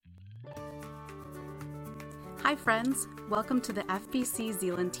Hi friends, welcome to the FBC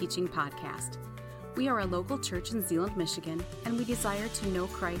Zeeland Teaching Podcast. We are a local church in Zeeland, Michigan, and we desire to know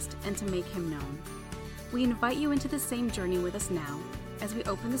Christ and to make Him known. We invite you into the same journey with us now as we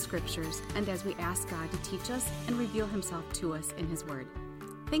open the Scriptures and as we ask God to teach us and reveal Himself to us in His Word.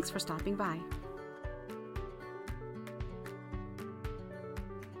 Thanks for stopping by.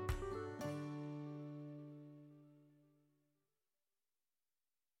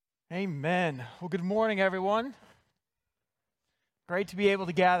 Amen. Well, good morning, everyone. Great to be able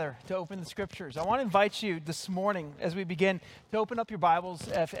to gather to open the Scriptures. I want to invite you this morning as we begin to open up your Bibles,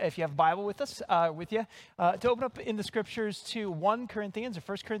 if you have a Bible with us, to open up in the Scriptures to 1 Corinthians or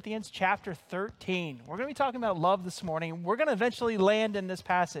 1 Corinthians chapter 13. We're going to be talking about love this morning. We're going to eventually land in this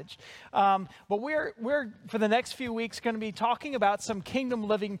passage. But we're for the next few weeks, going to be talking about some kingdom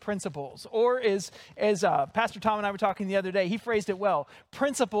living principles, or as Pastor Tom and I were talking the other day, he phrased it well,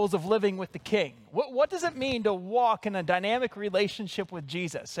 principles of living with the King. What does it mean to walk in a dynamic relationship with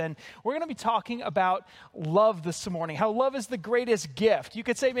Jesus? And we're going to be talking about love this morning, how love is the greatest gift. You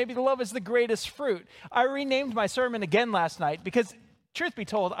could say maybe love is the greatest fruit. I renamed my sermon again last night because, truth be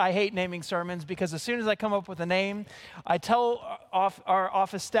told, I hate naming sermons because as soon as I come up with a name, I tell our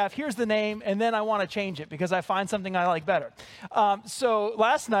office staff, here's the name, and then I want to change it because I find something I like better. So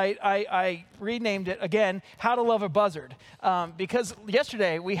last night, I renamed it again, How to Love a Buzzard, because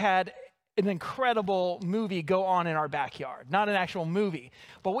yesterday we had an incredible movie go on in our backyard. Not an actual movie,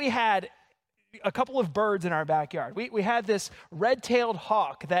 but we had a couple of birds in our backyard. We had this red-tailed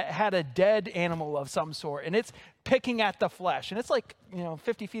hawk that had a dead animal of some sort, and it's picking at the flesh, and it's like,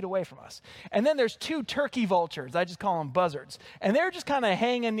 50 feet away from us. And then there's two turkey vultures, I just call them buzzards, and they're just kind of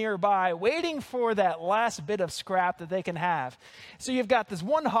hanging nearby, waiting for that last bit of scrap that they can have. So you've got this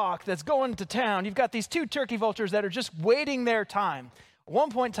one hawk that's going to town, you've got these two turkey vultures that are just waiting their time. At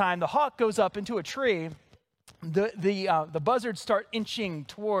one point in time, the hawk goes up into a tree. The buzzards start inching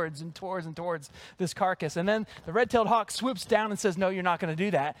towards this carcass. And then the red-tailed hawk swoops down and says, no, you're not going to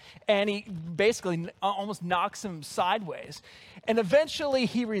do that. And he basically almost knocks him sideways. And eventually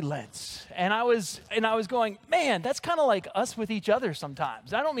he relents. And I was going, man, that's kind of like us with each other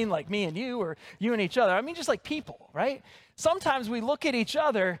sometimes. I don't mean like me and you or you and each other. I mean just like people, right? Sometimes we look at each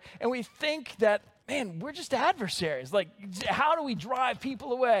other and we think that, man, we're just adversaries. Like, how do we drive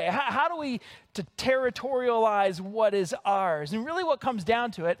people away? How do we to territorialize what is ours? And really what comes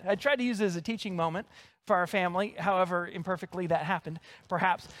down to it, I tried to use it as a teaching moment for our family, however imperfectly that happened,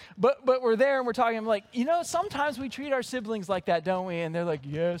 perhaps. But we're there and we're talking, I'm like, sometimes we treat our siblings like that, don't we? And they're like,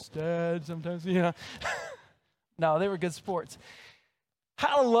 yes, Dad, sometimes, No, they were good sports.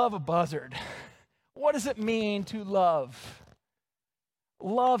 How to love a buzzard. What does it mean to love?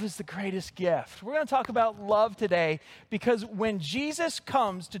 Love is the greatest gift. We're going to talk about love today because when Jesus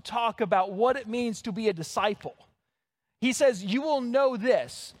comes to talk about what it means to be a disciple, he says, you will know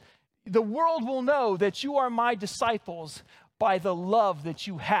this. The world will know that you are my disciples by the love that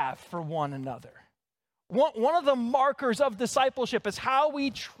you have for one another. One of the markers of discipleship is how we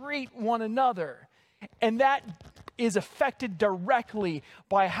treat one another. And that is affected directly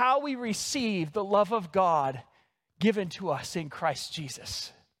by how we receive the love of God given to us in Christ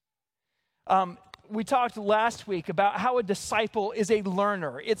Jesus. We talked last week about how a disciple is a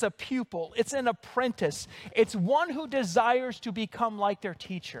learner, it's a pupil, it's an apprentice, it's one who desires to become like their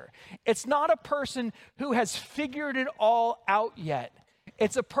teacher. It's not a person who has figured it all out yet.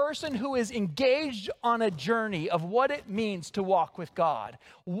 It's a person who is engaged on a journey of what it means to walk with God,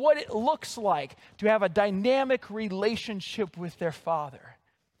 what it looks like to have a dynamic relationship with their Father,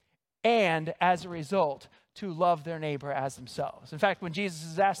 and as a result, to love their neighbor as themselves. In fact, when Jesus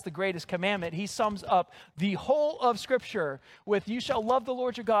is asked the greatest commandment, he sums up the whole of Scripture with, you shall love the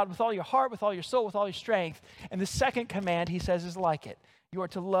Lord your God with all your heart, with all your soul, with all your strength. And the second command, he says, is like it. You are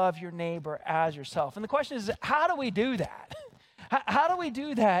to love your neighbor as yourself. And the question is, how do we do that? How do we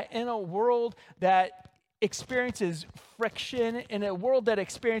do that in a world that experiences friction, in a world that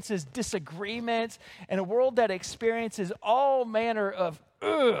experiences disagreement, in a world that experiences all manner of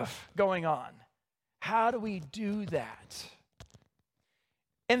going on? How do we do that?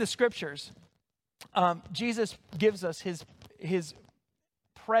 In the Scriptures, Jesus gives us his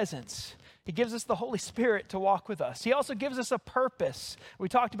presence. He gives us the Holy Spirit to walk with us. He also gives us a purpose. We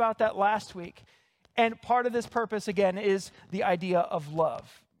talked about that last week. And part of this purpose, again, is the idea of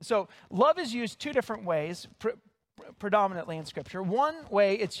love. So love is used two different ways, predominantly in Scripture. One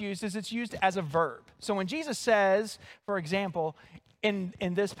way it's used as a verb. So when Jesus says, for example, in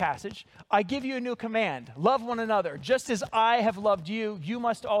this passage, I give you a new command, love one another. Just as I have loved you, you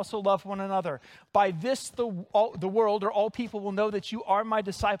must also love one another. By this, the world or all people will know that you are my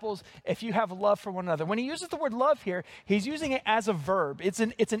disciples if you have love for one another. When he uses the word love here, he's using it as a verb. It's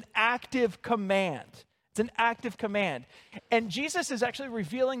an active command. It's an active command. And Jesus is actually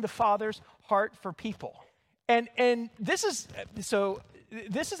revealing the Father's heart for people. And this is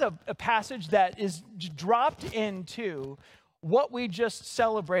a passage that is dropped into what we just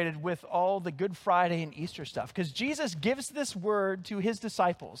celebrated with all the Good Friday and Easter stuff. Because Jesus gives this word to his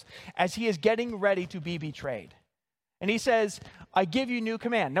disciples as he is getting ready to be betrayed. And he says, I give you new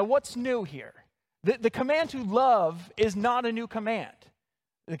command. Now, what's new here? The command to love is not a new command.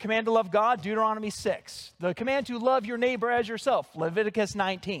 The command to love God, Deuteronomy 6. The command to love your neighbor as yourself, Leviticus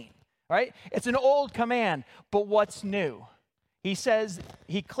 19. Right? It's an old command, but what's new? He says,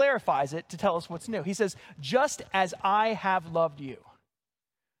 he clarifies it to tell us what's new. He says, just as I have loved you.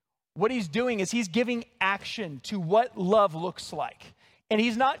 What he's doing is he's giving action to what love looks like. And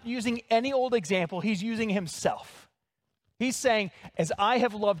he's not using any old example, he's using himself. He's saying, as I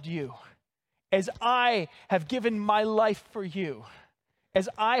have loved you, as I have given my life for you, as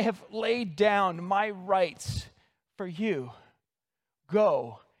I have laid down my rights for you,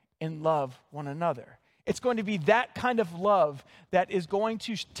 go and love one another. It's going to be that kind of love that is going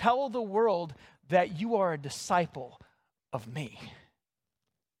to tell the world that you are a disciple of me.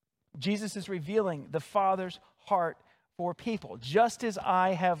 Jesus is revealing the Father's heart for people, just as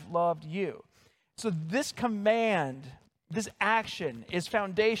I have loved you. So this command, this action is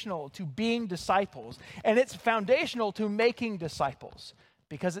foundational to being disciples, and it's foundational to making disciples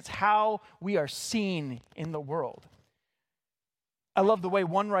because it's how we are seen in the world. I love the way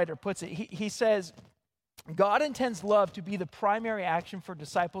one writer puts it. He says, God intends love to be the primary action for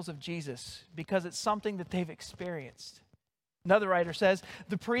disciples of Jesus because it's something that they've experienced. Another writer says,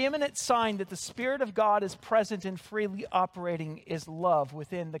 the preeminent sign that the Spirit of God is present and freely operating is love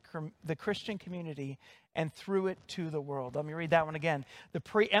within the Christian community and through it to the world. Let me read that one again. The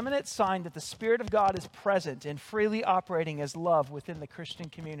preeminent sign that the Spirit of God is present and freely operating is love within the Christian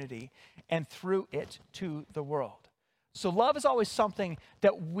community and through it to the world. So love is always something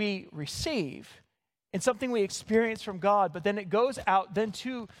that we receive and something we experience from God, but then it goes out then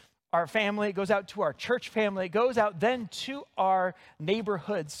to our family, it goes out to our church family, it goes out then to our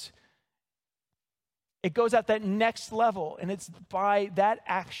neighborhoods. It goes out that next level, and it's by that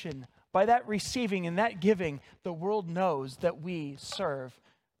action, by that receiving and that giving, the world knows that we serve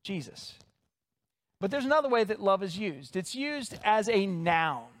Jesus. But there's another way that love is used. It's used as a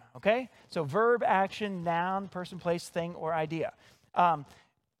noun. Okay? So verb, action, noun, person, place, thing, or idea.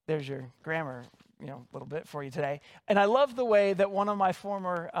 There's your grammar, a little bit for you today. And I love the way that one of my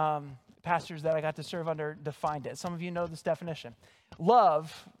former pastors that I got to serve under defined it. Some of you know this definition.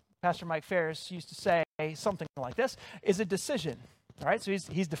 Love, Pastor Mike Ferris used to say something like this, is a decision. All right, so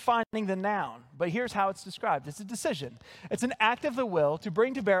he's defining the noun, but here's how it's described. It's a decision. It's an act of the will to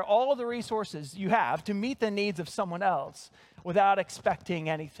bring to bear all the resources you have to meet the needs of someone else without expecting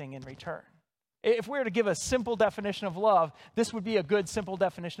anything in return. If we were to give a simple definition of love, this would be a good simple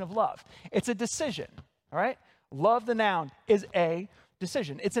definition of love. It's a decision, all right? Love, the noun, is a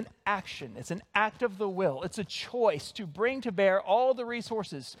decision. It's an action. It's an act of the will. It's a choice to bring to bear all the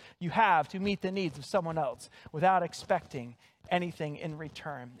resources you have to meet the needs of someone else without expecting anything in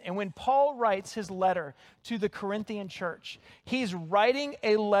return. And when Paul writes his letter to the Corinthian church, he's writing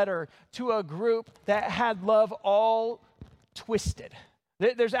a letter to a group that had love all twisted.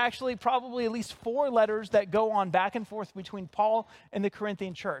 There's actually probably at least 4 letters that go on back and forth between Paul and the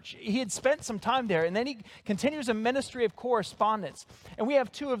Corinthian church. He had spent some time there, and then he continues a ministry of correspondence. And we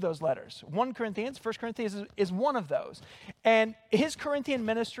have 2 of those letters. 1 Corinthians is one of those. And his Corinthian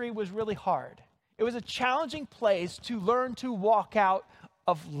ministry was really hard. It was a challenging place to learn to walk out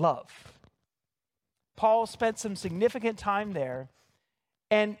of love. Paul spent some significant time there,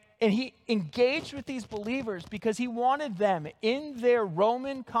 and he engaged with these believers because he wanted them in their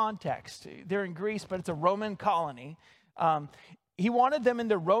Roman context. They're in Greece, but it's a Roman colony. He wanted them in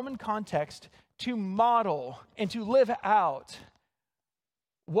their Roman context to model and to live out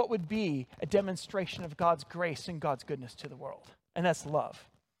what would be a demonstration of God's grace and God's goodness to the world, and that's love.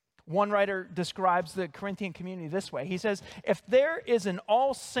 One writer describes the Corinthian community this way. He says, if there is an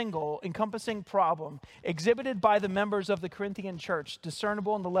all-single encompassing problem exhibited by the members of the Corinthian church,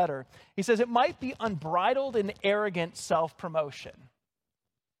 discernible in the letter, he says it might be unbridled and arrogant self-promotion.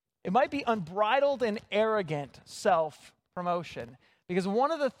 It might be unbridled and arrogant self-promotion, because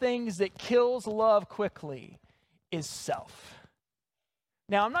one of the things that kills love quickly is self.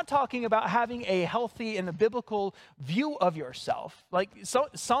 Now, I'm not talking about having a healthy and a biblical view of yourself. Like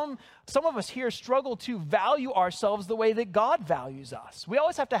some of us here struggle to value ourselves the way that God values us. We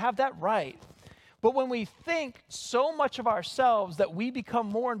always have to have that right. But when we think so much of ourselves that we become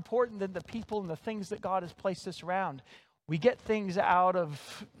more important than the people and the things that God has placed us around, we get things out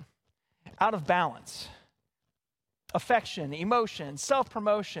of balance. Affection, emotion,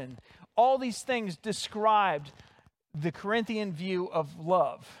 self-promotion, all these things described the Corinthian view of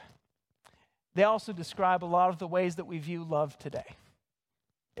love. They also describe a lot of the ways that we view love today.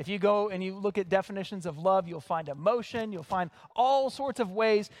 If you go and you look at definitions of love, you'll find emotion, you'll find all sorts of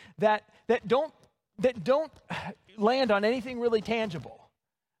ways that don't land on anything really tangible.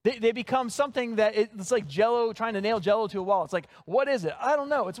 They become something that it's like Jell-O, trying to nail Jell-O to a wall. It's like, what is it? I don't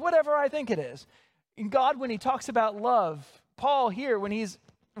know. It's whatever I think it is. And God, when he talks about love, Paul here, when he's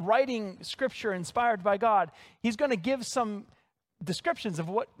writing scripture inspired by God, he's going to give some descriptions of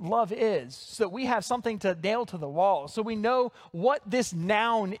what love is so that we have something to nail to the wall, so we know what this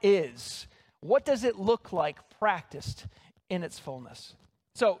noun is. What does it look like practiced in its fullness?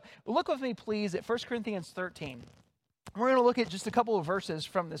 So look with me, please, at 1 Corinthians 13. We're going to look at just a couple of verses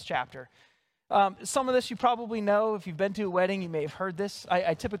from this chapter. Some of this you probably know. If you've been to a wedding, you may have heard this.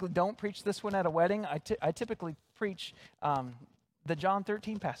 I typically don't preach this one at a wedding. I typically preach the John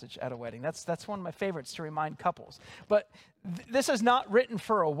 13 passage at a wedding. That's one of my favorites to remind couples. But this is not written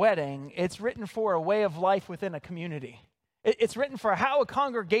for a wedding. It's written for a way of life within a community. It's written for how a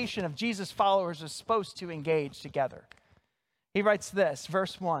congregation of Jesus followers is supposed to engage together. He writes this,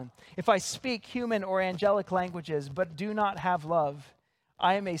 verse 1, "If I speak human or angelic languages but do not have love,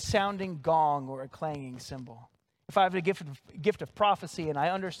 I am a sounding gong or a clanging cymbal. If I have a gift of prophecy and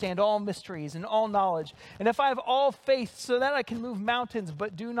I understand all mysteries and all knowledge, and if I have all faith so that I can move mountains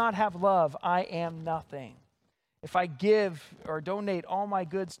but do not have love, I am nothing. If I give or donate all my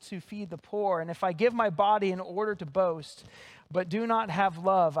goods to feed the poor, and if I give my body in order to boast but do not have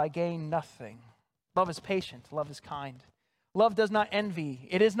love, I gain nothing. Love is patient, love is kind. Love does not envy,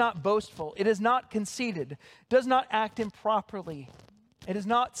 it is not boastful, it is not conceited, does not act improperly. It is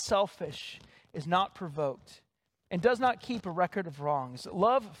not selfish, is not provoked, and does not keep a record of wrongs.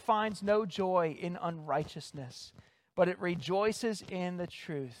 Love finds no joy in unrighteousness, but it rejoices in the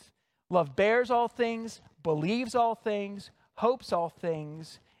truth. Love bears all things, believes all things, hopes all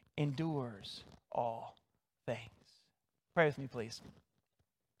things, endures all things." Pray with me, please.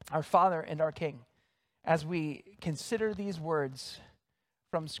 Our Father and our King, as we consider these words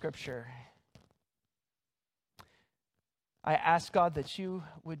from Scripture, I ask, God, that you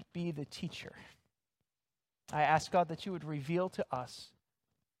would be the teacher. I ask, God, that you would reveal to us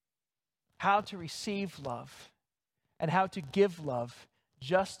how to receive love and how to give love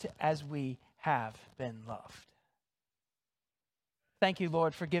just as we have been loved. Thank you,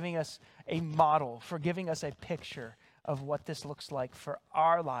 Lord, for giving us a model, for giving us a picture of what this looks like for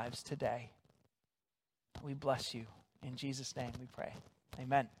our lives today. We bless you. In Jesus' name we pray.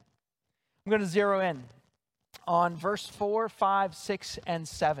 Amen. I'm going to zero in on verse 4, 5, 6, and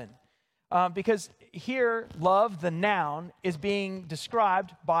 7. Because here, love, the noun, is being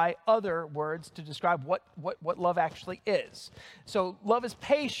described by other words to describe what love actually is. So love is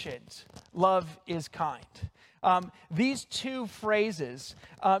patient, love is kind. These two phrases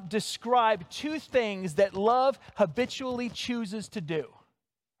describe two things that love habitually chooses to do.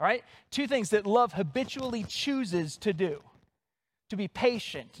 All right? Two things that love habitually chooses to do: to be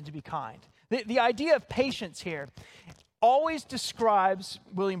patient and to be kind. The idea of patience here always describes,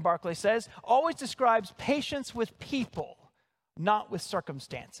 William Barclay says, always describes patience with people, not with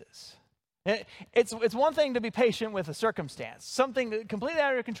circumstances. It's one thing to be patient with a circumstance, something that completely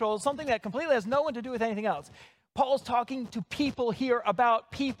out of your control, something that completely has no one to do with anything else. Paul's talking to people here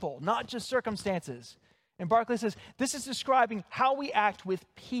about people, not just circumstances. And Barclay says, this is describing how we act with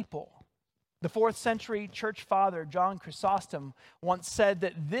people. The 4th century church father, John Chrysostom, once said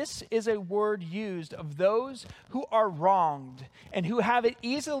that this is a word used of those who are wronged and who have it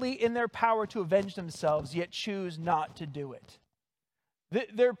easily in their power to avenge themselves, yet choose not to do it.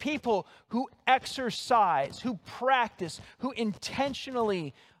 They're people who exercise, who practice, who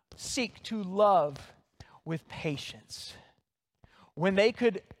intentionally seek to love with patience. When they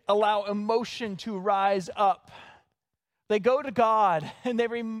could allow emotion to rise up, they go to God and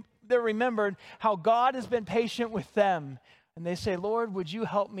they're remembered how God has been patient with them. And they say, Lord, would you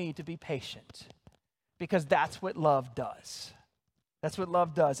help me to be patient? Because that's what love does. That's what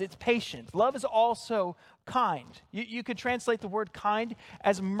love does. It's patient. Love is also kind. You could translate the word kind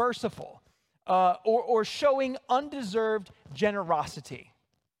as merciful or showing undeserved generosity.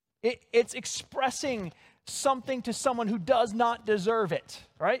 It's expressing something to someone who does not deserve it,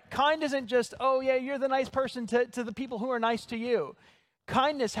 right? Kind isn't just, oh yeah, you're the nice person to the people who are nice to you.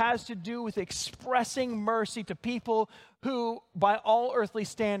 Kindness has to do with expressing mercy to people who, by all earthly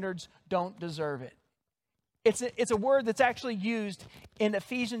standards, don't deserve it. It's a word that's actually used in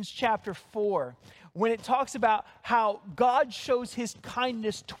Ephesians chapter 4 when it talks about how God shows his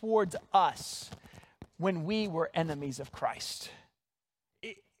kindness towards us when we were enemies of Christ.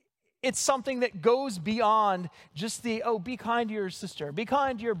 It's something that goes beyond just the, oh, be kind to your sister, be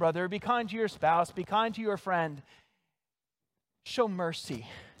kind to your brother, be kind to your spouse, be kind to your friend. Show mercy.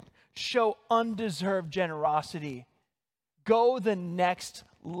 Show undeserved generosity. Go the next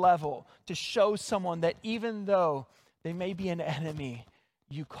level to show someone that even though they may be an enemy,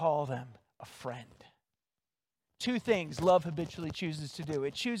 you call them a friend. Two things love habitually chooses to do.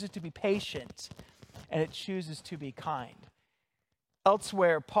 It chooses to be patient, and it chooses to be kind.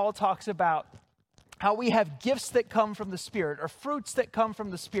 Elsewhere, Paul talks about how we have gifts that come from the Spirit, or fruits that come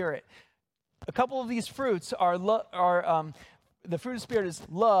from the Spirit. A couple of these fruits are the fruit of the Spirit is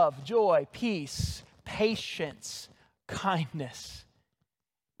love, joy, peace, patience, kindness.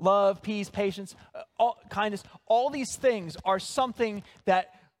 Love, peace, patience, kindness. All these things are something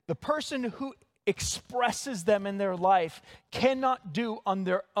that the person who expresses them in their life cannot do on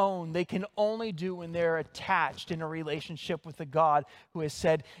their own. They can only do when they're attached in a relationship with a God who has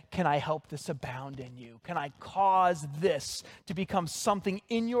said, can I help this abound in you? Can I cause this to become something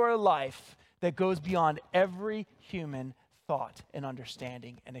in your life that goes beyond every human thought and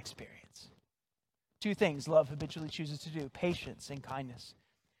understanding and experience? Two things love habitually chooses to do: patience and kindness.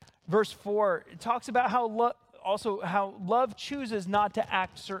 Verse 4, it talks about how love chooses not to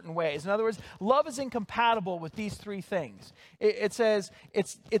act certain ways. In other words, love is incompatible with these three things. It says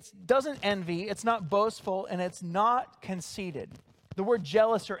it doesn't envy, it's not boastful, and it's not conceited. The word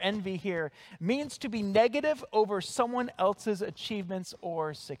jealous or envy here means to be negative over someone else's achievements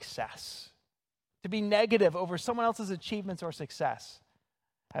or success. To be negative over someone else's achievements or success.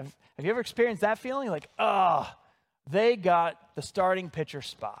 Have you ever experienced that feeling? Like, they got the starting pitcher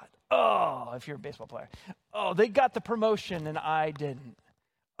spot. Oh, if you're a baseball player. Oh, they got the promotion and I didn't.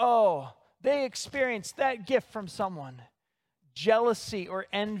 Oh, they experienced that gift from someone. Jealousy or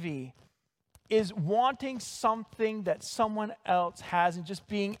envy is wanting something that someone else has and just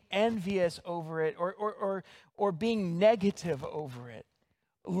being envious over it or being negative over it.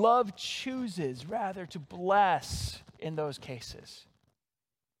 Love chooses rather to bless in those cases.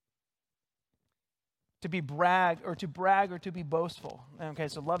 To brag or to be boastful. Okay,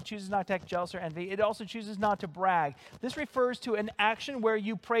 so love chooses not to act jealous or envy. It also chooses not to brag. This refers to an action where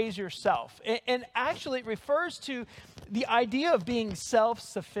you praise yourself. And actually it refers to the idea of being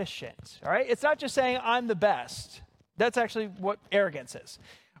self-sufficient. All right? It's not just saying I'm the best. That's actually what arrogance is.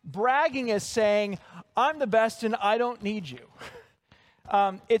 Bragging is saying I'm the best and I don't need you.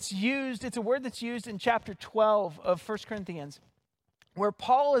 It's a word that's used in chapter 12 of 1 Corinthians. Where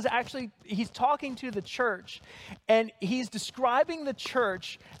Paul he's talking to the church, and he's describing the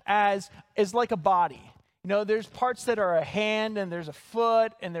church as like a body. You know, there's parts that are a hand, and there's a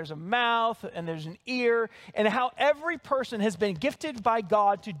foot, and there's a mouth, and there's an ear, and how every person has been gifted by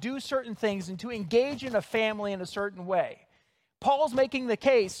God to do certain things and to engage in a family in a certain way. Paul's making the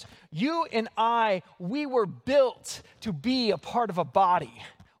case, you and I, we were built to be a part of a body.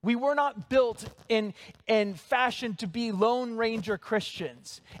 We were not built in fashion to be Lone Ranger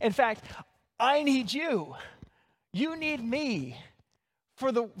Christians. In fact, I need you. You need me.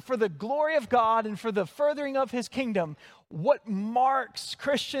 For the glory of God and for the furthering of his kingdom, what marks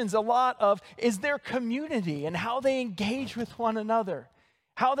Christians a lot of is their community and how they engage with one another,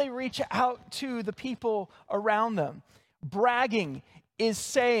 how they reach out to the people around them. Bragging is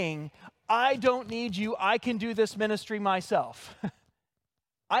saying, I don't need you. I can do this ministry myself.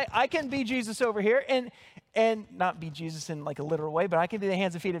 I can be Jesus over here and not be Jesus in like a literal way, but I can be the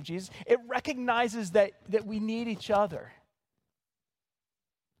hands and feet of Jesus. It recognizes that we need each other.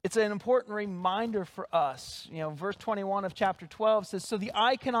 It's an important reminder for us. You know, verse 21 of chapter 12 says, so the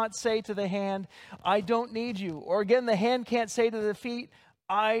eye cannot say to the hand, I don't need you. Or again, the hand can't say to the feet,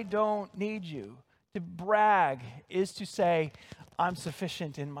 I don't need you. To brag is to say, I'm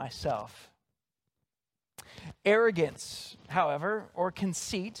sufficient in myself. Arrogance, however, or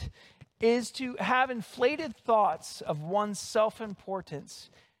conceit, is to have inflated thoughts of one's self-importance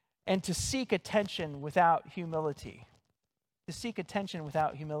and to seek attention without humility. To seek attention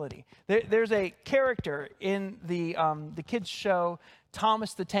without humility. There's a character in the kids' show,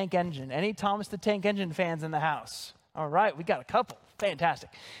 Thomas the Tank Engine. Any Thomas the Tank Engine fans in the house? All right, we got a couple. Fantastic.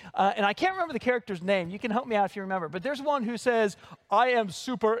 And I can't remember the character's name. You can help me out if you remember. But there's one who says, I am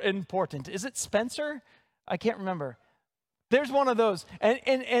super important. Is it Spencer? I can't remember. There's one of those.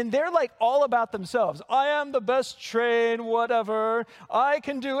 And they're like all about themselves. I am the best train, whatever. I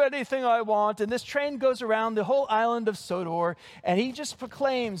can do anything I want. And this train goes around the whole island of Sodor, and he just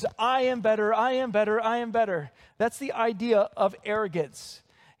proclaims, I am better, I am better, I am better. That's the idea of arrogance.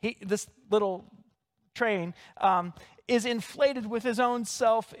 This little train is inflated with his own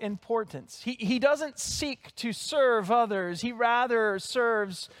self-importance. He doesn't seek to serve others. He rather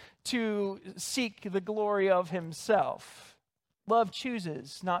serves to seek the glory of himself. Love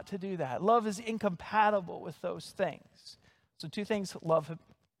chooses not to do that. Love is incompatible with those things. So 2 things love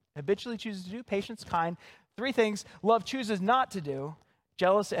habitually chooses to do: patience, kind. 3 things love chooses not to do: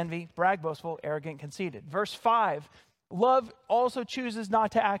 jealous, envy, brag, boastful, arrogant, conceited. Verse 5, love also chooses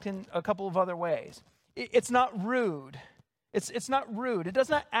not to act in a couple of other ways. It's not rude. It's not rude. It does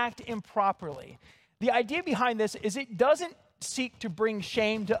not act improperly. The idea behind this is it doesn't seek to bring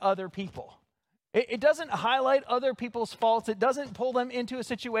shame to other people. It doesn't highlight other people's faults. It doesn't pull them into a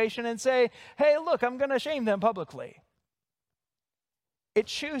situation and say, hey, look, I'm going to shame them publicly. It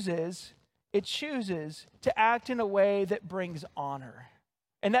chooses to act in a way that brings honor.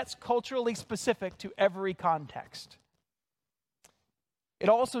 And that's culturally specific to every context. It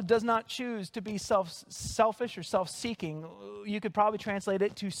also does not choose to be selfish or self-seeking. You could probably translate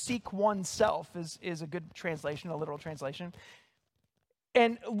it to seek oneself is a good translation, a literal translation.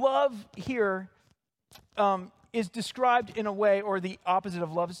 And love here is described in a way, or the opposite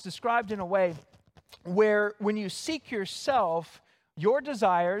of love is described in a way where when you seek yourself, your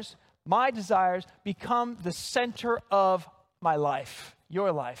desires, my desires, become the center of my life,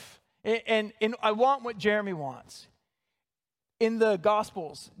 your life. And I want what Jeremy wants. In the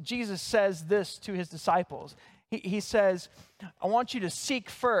Gospels, Jesus says this to his disciples. He says, I want you to seek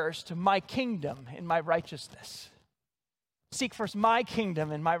first my kingdom and my righteousness. Seek first my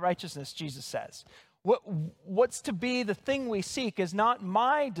kingdom and my righteousness, Jesus says. What's to be the thing we seek is not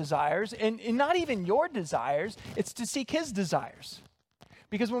my desires and not even your desires. It's to seek his desires.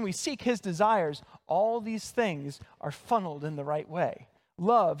 Because when we seek his desires, all these things are funneled in the right way.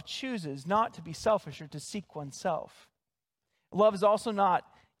 Love chooses not to be selfish or to seek oneself. Love is also not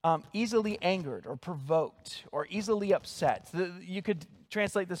easily angered or provoked or easily upset. You could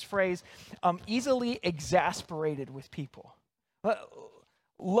translate this phrase, easily exasperated with people.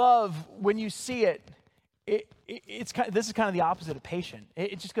 Love, when you see it, this is kind of the opposite of patient.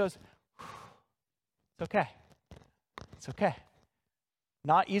 It just goes, it's okay. It's okay.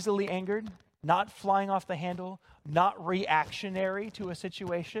 Not easily angered, not flying off the handle, not reactionary to a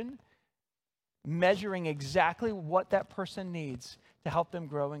situation, measuring exactly what that person needs to help them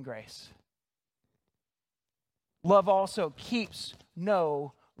grow in grace. Love also keeps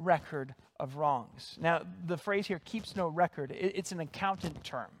no record of wrongs. Now, the phrase here, keeps no record, it's an accountant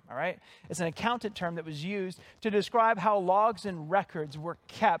term, all right? It's an accountant term that was used to describe how logs and records were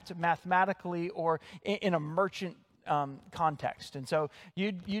kept mathematically or in a merchant context. And so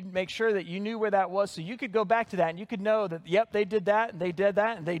you'd make sure that you knew where that was so you could go back to that and you could know that, yep, they did that and they did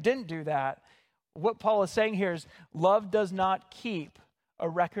that and they didn't do that. What Paul is saying here is love does not keep a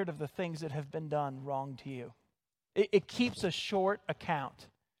record of the things that have been done wrong to you. It keeps a short account.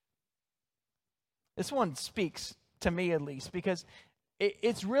 This one speaks to me at least because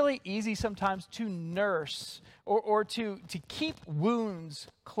it's really easy sometimes to nurse or to keep wounds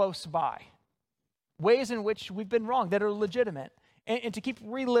close by. Ways in which we've been wrong that are legitimate. And to keep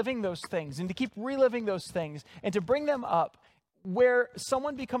reliving those things and to keep reliving those things and to bring them up where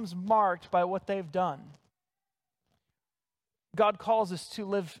someone becomes marked by what they've done. God calls us to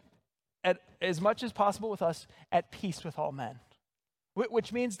live as much as possible with us at peace with all men,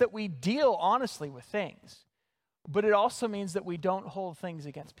 which means that we deal honestly with things, but it also means that we don't hold things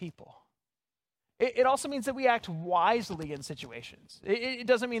against people. It also means that we act wisely in situations. It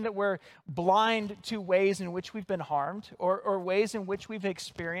doesn't mean that we're blind to ways in which we've been harmed or ways in which we've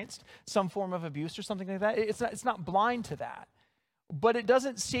experienced some form of abuse or something like that. It's not blind to that. But it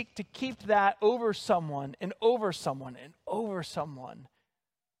doesn't seek to keep that over someone and over someone and over someone.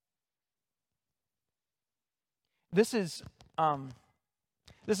 This is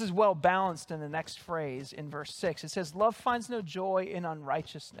well balanced in the next phrase in verse 6. It says, love finds no joy in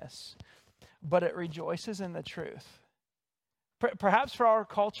unrighteousness, but it rejoices in the truth. Perhaps for our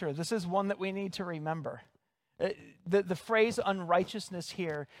culture, this is one that we need to remember. The phrase unrighteousness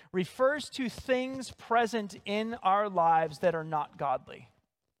here refers to things present in our lives that are not godly.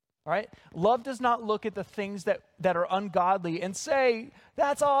 All right? Love does not look at the things that are ungodly and say,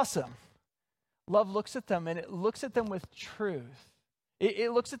 that's awesome. Love looks at them and it looks at them with truth.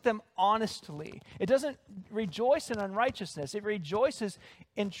 It looks at them honestly. It doesn't rejoice in unrighteousness. It rejoices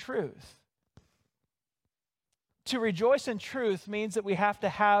in truth. To rejoice in truth means that we have to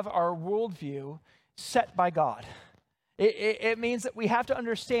have our worldview set by God. It means that we have to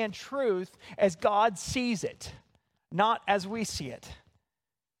understand truth as God sees it, not as we see it.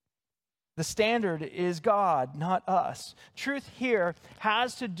 The standard is God, not us. Truth here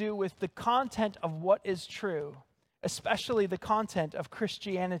has to do with the content of what is true, especially the content of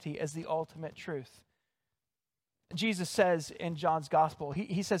Christianity as the ultimate truth. Jesus says in John's gospel,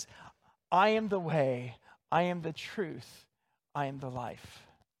 he says, I am the way, I am the truth, I am the life.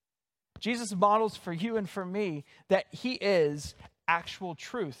 Jesus models for you and for me that he is actual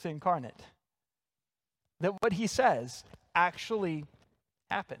truth incarnate. That what he says actually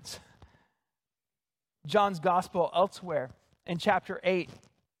happens. John's gospel elsewhere in chapter 8,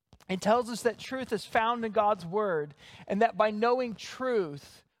 it tells us that truth is found in God's word and that by knowing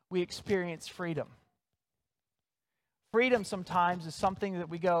truth, we experience freedom. Freedom sometimes is something that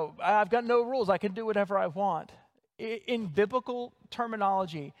we go, I've got no rules, I can do whatever I want. In biblical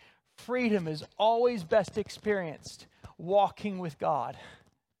terminology, freedom is always best experienced walking with God.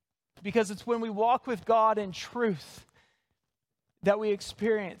 Because it's when we walk with God in truth that we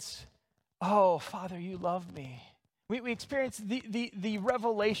experience, oh, Father, you love me. We experience the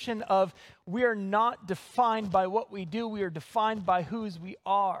revelation of we are not defined by what we do, we are defined by whose we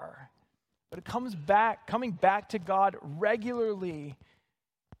are. But it coming back to God regularly,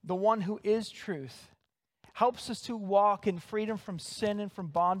 the one who is truth, helps us to walk in freedom from sin and from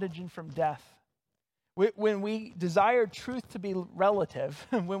bondage and from death. When we desire truth to be relative,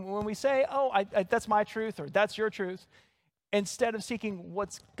 when we say, oh, that's my truth or that's your truth, instead of seeking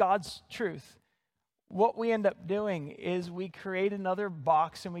what's God's truth, what we end up doing is we create another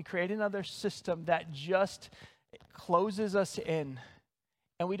box and we create another system that just closes us in,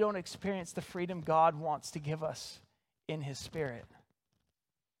 and we don't experience the freedom God wants to give us in his Spirit.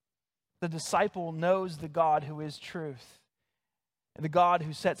 The disciple knows the God who is truth, the God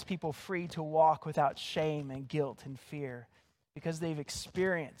who sets people free to walk without shame and guilt and fear because they've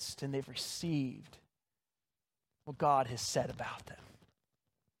experienced and they've received what God has said about them.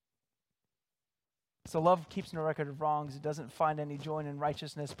 So love keeps no record of wrongs. It doesn't find any joy in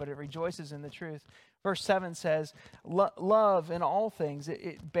righteousness, but it rejoices in the truth. Verse 7 says, love in all things,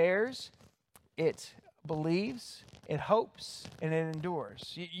 it bears, it believes, it hopes, and it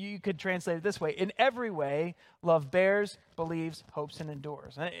endures. You could translate it this way. In every way, love bears, believes, hopes, and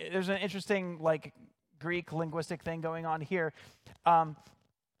endures. There's an interesting Greek linguistic thing going on here. So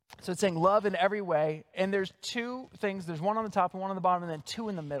it's saying love in every way, and there's two things. There's one on the top and one on the bottom, and then two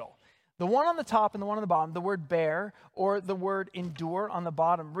in the middle. The one on the top and the one on the bottom, the word bear or the word endure on the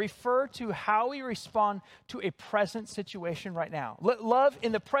bottom, refer to how we respond to a present situation right now. Love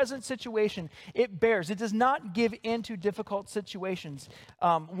in the present situation, it bears. It does not give in to difficult situations.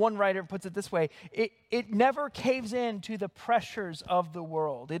 One writer puts it this way, it never caves in to the pressures of the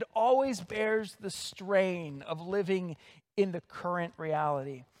world. It always bears the strain of living in the current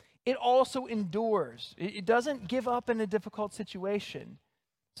reality. It also endures. It doesn't give up in a difficult situation.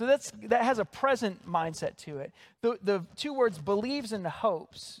 So that has a present mindset to it. The two words believes and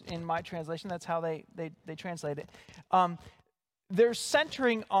hopes, in my translation, that's how they translate it. They're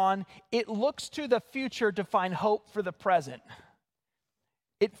centering on it looks to the future to find hope for the present.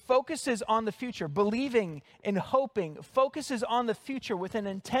 It focuses on the future. Believing and hoping focuses on the future with an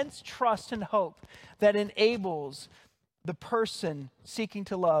intense trust and hope that enables the person seeking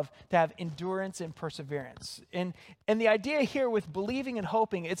to love to have endurance and perseverance. And the idea here with believing and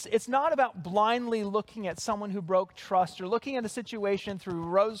hoping, it's not about blindly looking at someone who broke trust or looking at a situation through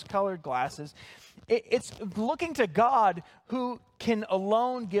rose-colored glasses. It's looking to God who can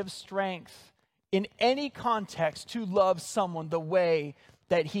alone give strength in any context to love someone the way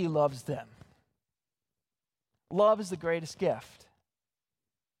that he loves them. Love is the greatest gift.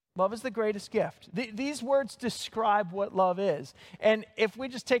 Love is the greatest gift. These words describe what love is. And if we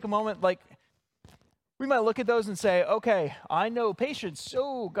just take a moment, we might look at those and say, okay, I know patience.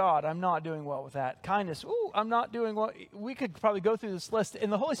 Oh, God, I'm not doing well with that. Kindness. Oh, I'm not doing well. We could probably go through this list, and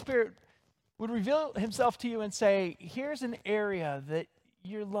the Holy Spirit would reveal himself to you and say, here's an area that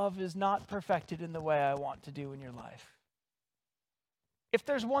your love is not perfected in the way I want to do in your life. If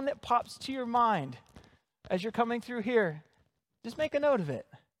there's one that pops to your mind as you're coming through here, just make a note of it.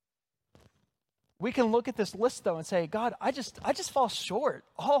 We can look at this list, though, and say, God, I just fall short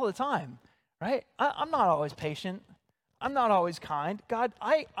all the time, right? I'm not always patient. I'm not always kind. God,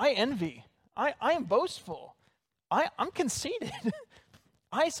 I envy. I am boastful. I'm conceited.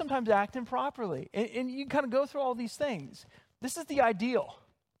 I sometimes act improperly. And you kind of go through all these things. This is the ideal.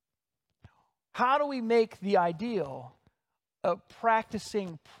 How do we make the ideal a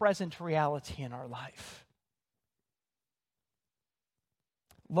practicing present reality in our life?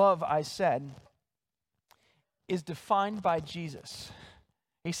 love, I said, is defined by Jesus.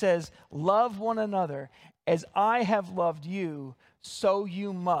 He says, love one another as I have loved you, so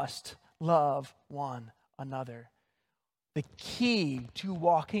you must love one another. The key to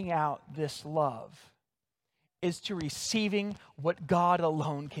walking out this love is to receiving what God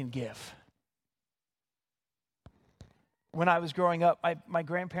alone can give. When I was growing up, my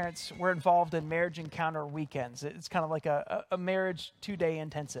grandparents were involved in marriage encounter weekends. It's kind of like a marriage 2-day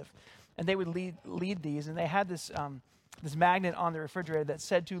intensive. And they would lead these, and they had this magnet on the refrigerator that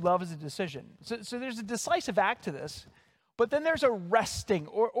said to love is a decision. So there's a decisive act to this, but then there's a resting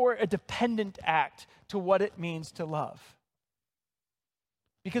or a dependent act to what it means to love.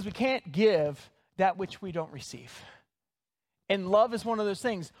 Because we can't give that which we don't receive. And love is one of those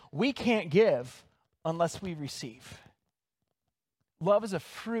things we can't give unless we receive. Love is a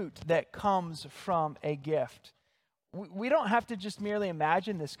fruit that comes from a gift. We don't have to just merely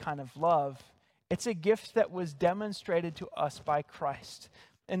imagine this kind of love. It's a gift that was demonstrated to us by Christ.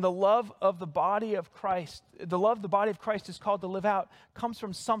 And the love of the body of Christ, the love the body of Christ is called to live out, comes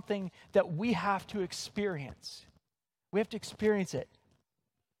from something that we have to experience. We have to experience it.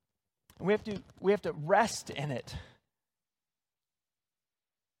 We have to rest in it.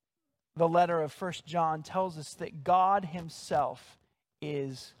 The letter of 1 John tells us that God himself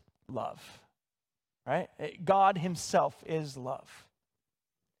is love. Right? God himself is love.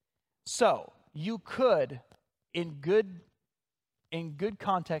 So, you could, in good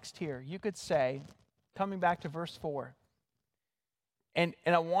context here, you could say, coming back to verse 4, and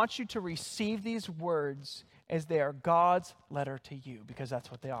I want you to receive these words as they are God's letter to you, because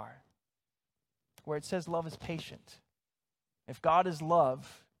that's what they are. Where it says love is patient. If God is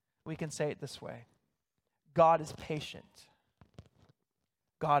love, we can say it this way. God is patient.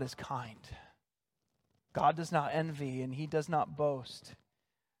 God is kind. God does not envy, and he does not boast.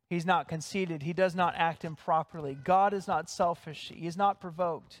 He's not conceited. He does not act improperly. God is not selfish. He is not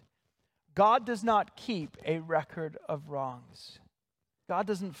provoked. God does not keep a record of wrongs. God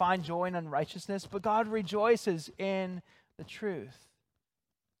doesn't find joy in unrighteousness, but God rejoices in the truth.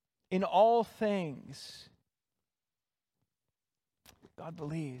 In all things, God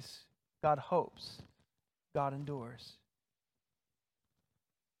believes, God hopes, God endures.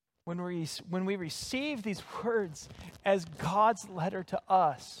 When we receive these words as God's letter to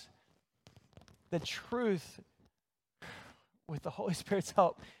us, the truth, with the Holy Spirit's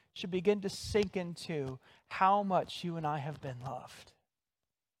help, should begin to sink into how much you and I have been loved.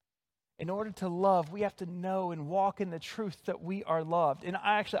 In order to love, we have to know and walk in the truth that we are loved. And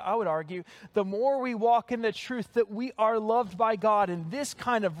I would argue, the more we walk in the truth that we are loved by God in this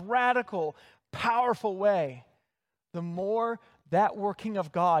kind of radical, powerful way, the more that working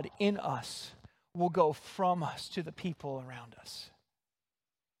of God in us will go from us to the people around us.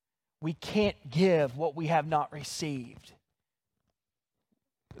 We can't give what we have not received.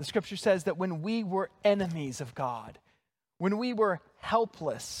 The scripture says that when we were enemies of God, when we were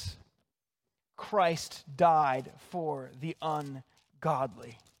helpless, Christ died for the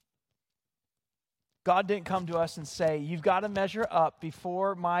ungodly. God didn't come to us and say, you've got to measure up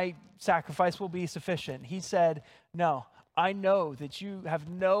before my sacrifice will be sufficient. He said, no, I know that you have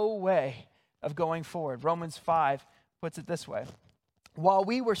no way of going forward. Romans 5 puts it this way. While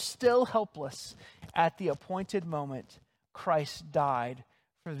we were still helpless, at the appointed moment, Christ died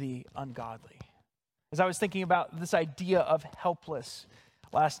for the ungodly. As I was thinking about this idea of helpless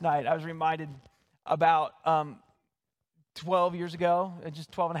last night, I was reminded about 12 years ago,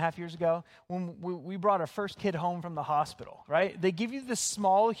 just 12 and a half years ago, when we brought our first kid home from the hospital, right? They give you this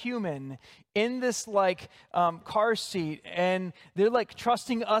small human in this car seat, and they're like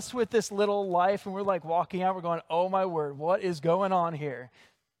trusting us with this little life, and we're like walking out, we're going, oh my word, what is going on here?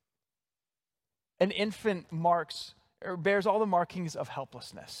 An infant bears all the markings of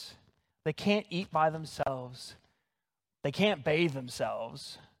helplessness. They can't eat by themselves. They can't bathe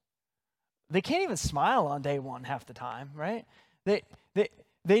themselves. They can't even smile on day one half the time, right?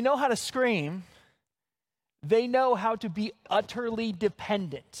 They know how to scream. They know how to be utterly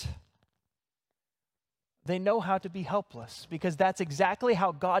dependent. They know how to be helpless because that's exactly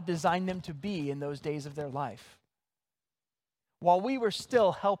how God designed them to be in those days of their life. While we were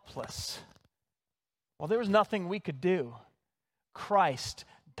still helpless, while there was nothing we could do, Christ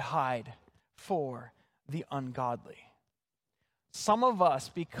died for the ungodly. Some of us,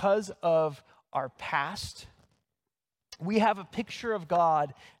 because of our past, we have a picture of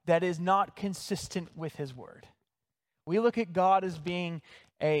God that is not consistent with his word. We look at God as being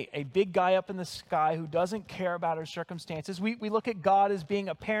a big guy up in the sky who doesn't care about our circumstances. We look at God as being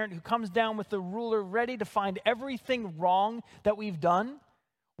a parent who comes down with the ruler ready to find everything wrong that we've done.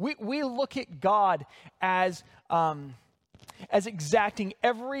 We look at God as exacting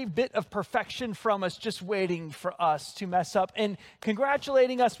every bit of perfection from us, just waiting for us to mess up and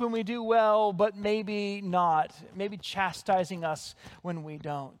congratulating us when we do well, but maybe not, maybe chastising us when we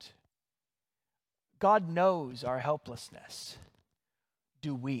don't. God knows our helplessness.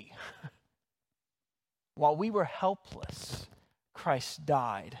 Do we? While we were helpless, Christ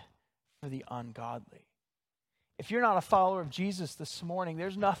died for the ungodly. If you're not a follower of Jesus this morning,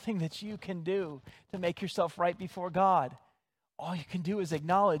 there's nothing that you can do to make yourself right before God. All you can do is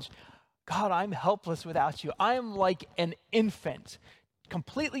acknowledge, God, I'm helpless without you. I am like an infant,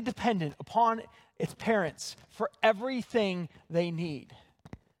 completely dependent upon its parents for everything they need.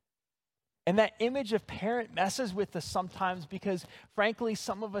 And that image of parent messes with us sometimes because, frankly,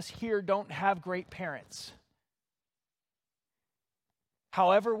 some of us here don't have great parents.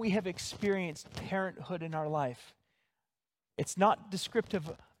 However we have experienced parenthood in our life, it's not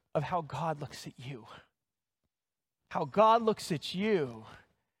descriptive of how God looks at you. How God looks at you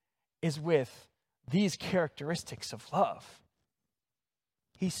is with these characteristics of love.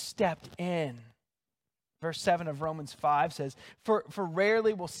 He stepped in. Verse 7 of Romans 5 says, For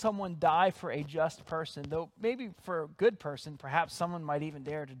rarely will someone die for a just person, though maybe for a good person, perhaps someone might even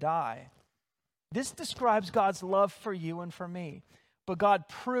dare to die. This describes God's love for you and for me. But God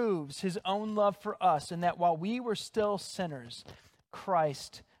proves his own love for us in that while we were still sinners,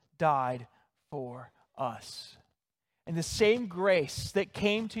 Christ died for us. And the same grace that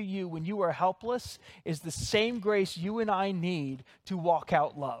came to you when you were helpless is the same grace you and I need to walk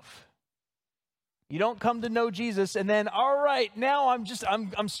out love. You don't come to know Jesus and then, all right, now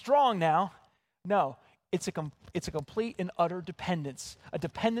I'm strong now. No, it's a complete and utter dependence, a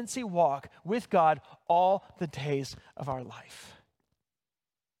dependency walk with God all the days of our life.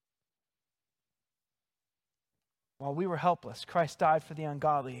 While we were helpless, Christ died for the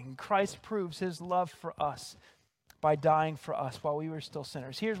ungodly, and Christ proves his love for us by dying for us while we were still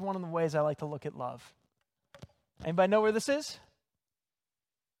sinners. Here's one of the ways I like to look at love. Anybody know where this is?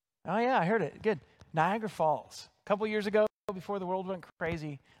 Oh yeah, I heard it. Good. Niagara Falls. A couple years ago, before the world went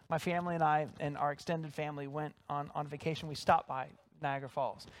crazy, my family and I and our extended family went on vacation. We stopped by Niagara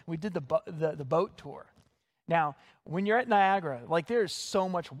Falls. We did the boat tour. Now, when you're at Niagara, like there's so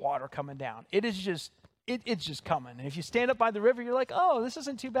much water coming down. It's just coming. And if you stand up by the river, you're like, oh, this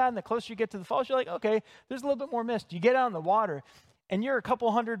isn't too bad. And the closer you get to the falls, you're like, okay, there's a little bit more mist. You get out in the water, and you're a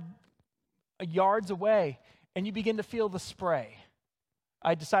couple hundred yards away, and you begin to feel the spray.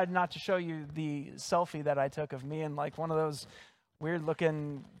 I decided not to show you the selfie that I took of me in like one of those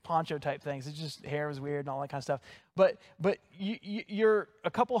weird-looking poncho type things. It's just hair was weird and all that kind of stuff. But you're a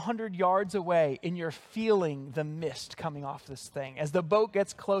couple hundred yards away, and you're feeling the mist coming off this thing. As the boat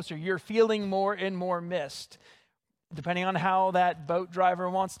gets closer, you're feeling more and more mist. Depending on how that boat driver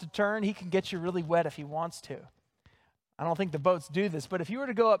wants to turn, he can get you really wet if he wants to. I don't think the boats do this, but if you were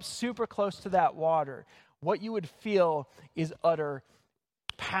to go up super close to that water, what you would feel is utter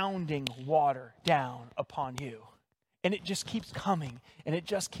pounding water down upon you. And it just keeps coming, and it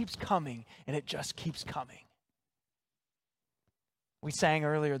just keeps coming, and it just keeps coming. We sang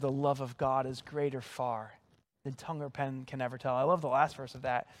earlier, the love of God is greater far than tongue or pen can ever tell. I love the last verse of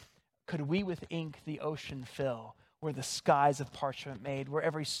that. Could we with ink the ocean fill, where the skies of parchment made, where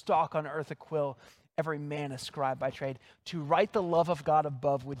every stalk on earth a quill, every man a scribe by trade, to write the love of God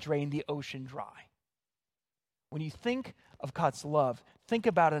above would drain the ocean dry. When you think of God's love, think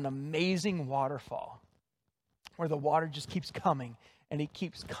about an amazing waterfall where the water just keeps coming and it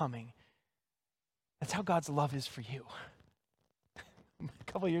keeps coming. That's how God's love is for you. A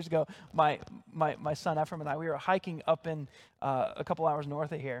couple of years ago, my son Ephraim and I, we were hiking up in a couple hours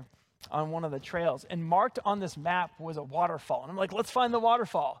north of here on one of the trails, and marked on this map was a waterfall. And I'm like, let's find the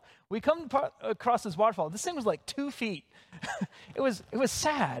waterfall. We come across this waterfall. This thing was like 2 feet. It was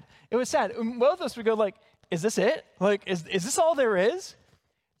sad. It was sad. And both of us would go like, is this it? Like, is this all there is?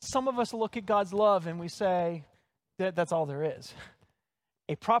 Some of us look at God's love and we say, that's all there is.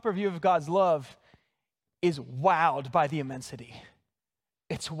 A proper view of God's love is wowed by the immensity.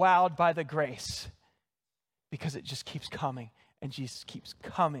 It's wowed by the grace because it just keeps coming and just keeps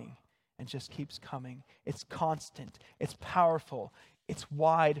coming and just keeps coming. It's constant. It's powerful. It's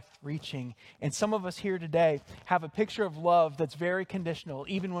wide-reaching. And some of us here today have a picture of love that's very conditional,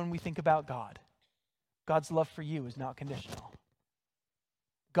 even when we think about God. God's love for you is not conditional.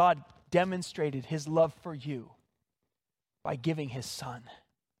 God demonstrated his love for you by giving his son.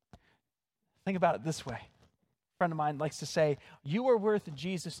 Think about it this way. A friend of mine likes to say, you are worth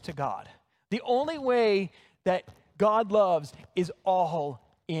Jesus to God. The only way that God loves is all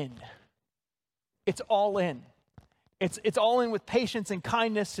in. It's all in. It's all in with patience and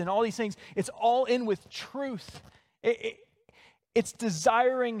kindness and all these things. It's all in with truth. It's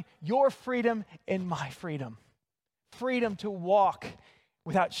desiring your freedom and my freedom. Freedom to walk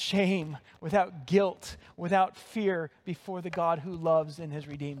without shame, without guilt, without fear before the God who loves and has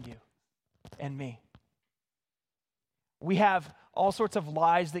redeemed you and me. We have all sorts of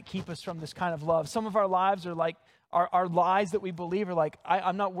lies that keep us from this kind of love. Some of our lives are like, our lies that we believe are like,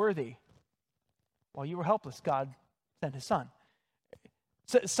 I'm not worthy. Well, you were helpless. God sent his son.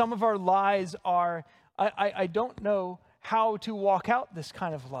 So some of our lies are, I don't know how to walk out this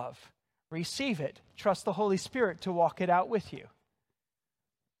kind of love. Receive it. Trust the Holy Spirit to walk it out with you.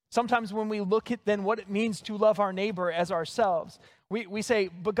 Sometimes when we look at then what it means to love our neighbor as ourselves, we say,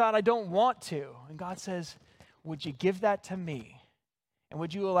 but God, I don't want to. And God says, would you give that to me? And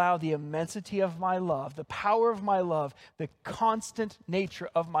would you allow the immensity of my love, the power of my love, the constant nature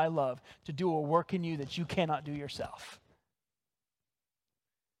of my love to do a work in you that you cannot do yourself?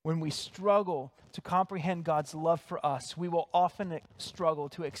 When we struggle to comprehend God's love for us, we will often struggle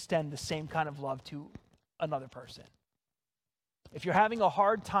to extend the same kind of love to another person. If you're having a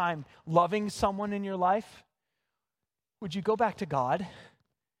hard time loving someone in your life, would you go back to God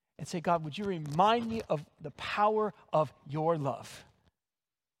and say, God, would you remind me of the power of your love?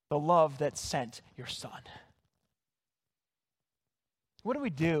 The love that sent your son. What do we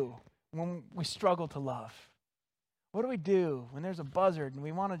do when we struggle to love? What do we do when there's a buzzard and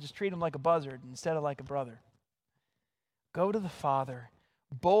we want to just treat him like a buzzard instead of like a brother? Go to the Father,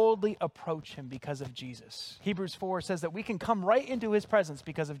 boldly approach him because of Jesus. Hebrews 4 says that we can come right into his presence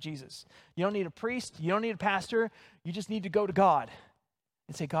because of Jesus. You don't need a priest, you don't need a pastor, you just need to go to God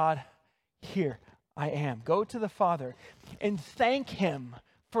and say, God, here I am. Go to the Father and thank him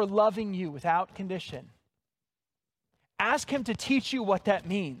for loving you without condition. Ask him to teach you what that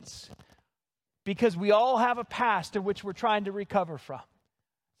means, because we all have a past in which we're trying to recover from.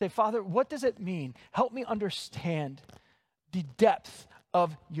 Say, Father, what does it mean? Help me understand the depth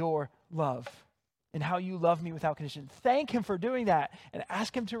of your love and how you love me without condition. Thank him for doing that and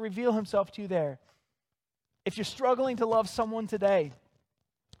ask him to reveal himself to you there. If you're struggling to love someone today,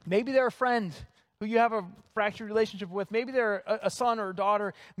 maybe they're a friend who you have a fractured relationship with. Maybe they're a son or a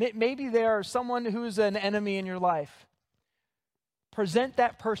daughter. Maybe they're someone who's an enemy in your life. Present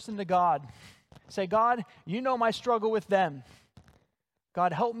that person to God. Say, God, you know my struggle with them.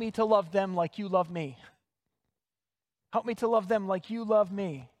 God, help me to love them like you love me. Help me to love them like you love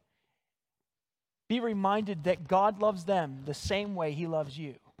me. Be reminded that God loves them the same way he loves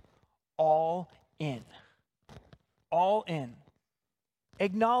you. All in. All in.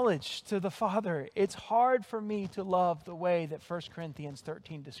 Acknowledge to the Father, it's hard for me to love the way that 1 Corinthians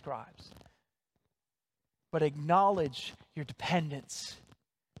 13 describes. But acknowledge your dependence.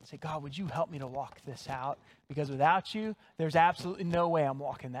 Say, God, would you help me to walk this out? Because without you, there's absolutely no way I'm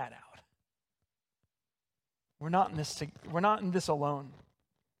walking that out. We're not in this alone.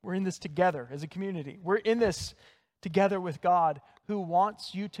 We're in this together as a community. We're in this together with God, who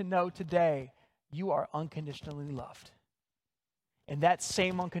wants you to know today you are unconditionally loved. And that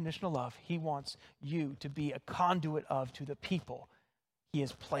same unconditional love, he wants you to be a conduit of to the people he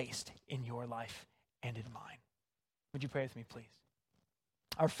has placed in your life and in mine. Would you pray with me, please?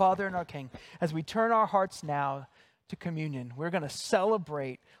 Our Father and our King, as we turn our hearts now to communion, we're going to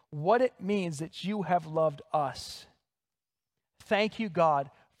celebrate what it means that you have loved us. Thank you, God,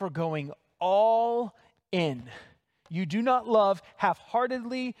 for going all in. You do not love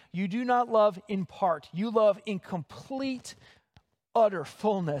half-heartedly. You do not love in part. You love in complete, utter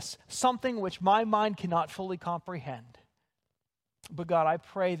fullness, something which my mind cannot fully comprehend. But God, I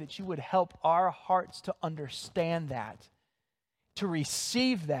pray that you would help our hearts to understand that, to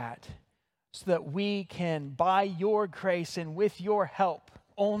receive that, so that we can, by your grace and with your help,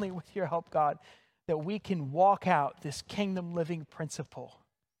 only with your help, God, that we can walk out this kingdom living principle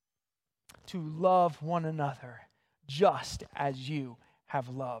to love one another just as you have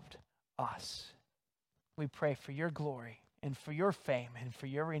loved us. We pray for your glory and for your fame and for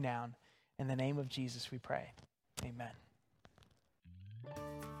your renown. In the name of Jesus we pray. Amen.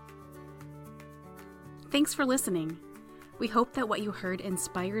 Thanks for listening. We hope that what you heard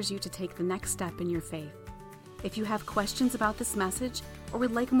inspires you to take the next step in your faith. If you have questions about this message or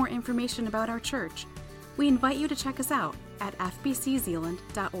would like more information about our church, we invite you to check us out at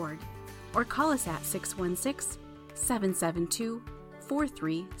fbczeeland.org or call us at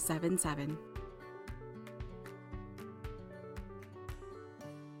 616-772-4377.